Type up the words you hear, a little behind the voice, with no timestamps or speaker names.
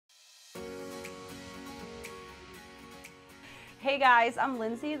Hey guys, I'm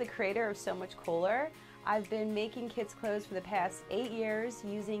Lindsay, the creator of So Much Cooler. I've been making kids clothes for the past 8 years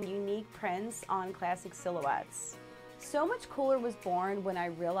using unique prints on classic silhouettes. So Much Cooler was born when I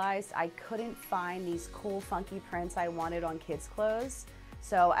realized I couldn't find these cool, funky prints I wanted on kids' clothes.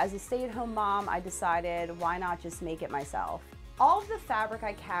 So as a stay-at-home mom, I decided why not just make it myself. All of the fabric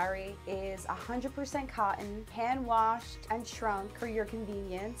I carry is 100% cotton, hand-washed and shrunk for your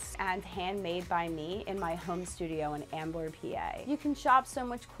convenience, and handmade by me in my home studio in Ambler, PA. You can shop So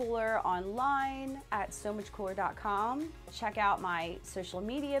Much Cooler online at somuchcooler.com. Check out my social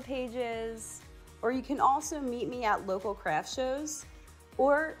media pages, or you can also meet me at local craft shows,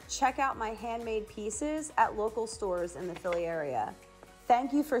 or check out my handmade pieces at local stores in the Philly area.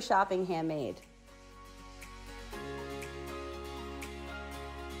 Thank you for shopping handmade.